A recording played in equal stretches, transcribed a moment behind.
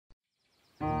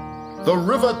The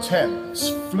River Thames,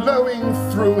 flowing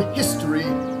through history,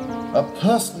 a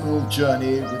personal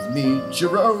journey with me,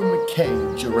 Jerome K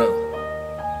Jerome.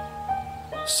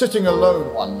 Sitting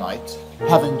alone one night,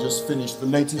 having just finished the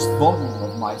latest volume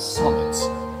of my sonnets,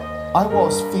 I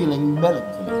was feeling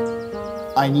melancholy.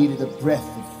 I needed a breath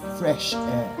of fresh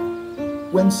air,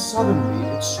 when suddenly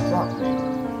it struck me,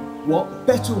 what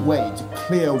better way to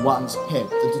clear one's head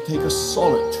than to take a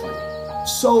solitary,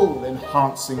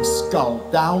 soul-enhancing scull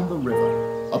down the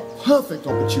river, a perfect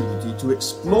opportunity to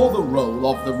explore the role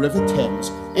of the River Thames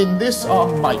in this our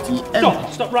mighty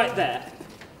empire. Stop right there.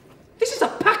 This is a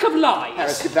pack of lies.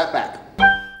 Harris, give that back.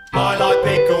 I like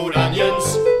pickled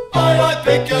onions, I like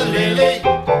piccalilli.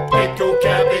 Pickled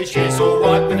cabbage is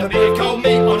alright with a bit of cold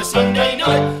meat on a Sunday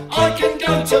night. I can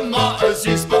go to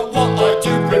Martha's, but what I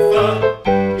do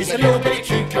prefer is a little bit of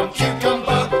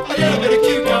cucumber, a little bit of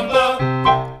cucumber.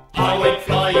 I went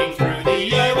flying through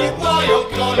the air with my old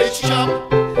college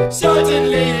chum.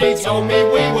 Suddenly he told me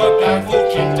we were bound for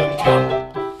Kingdom Come.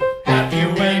 Have you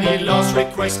any last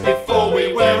requests before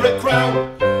we wear a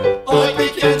crown? I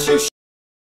began to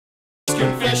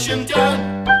confession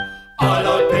down. I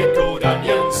like pickled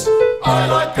onions, I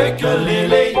like piccalilli.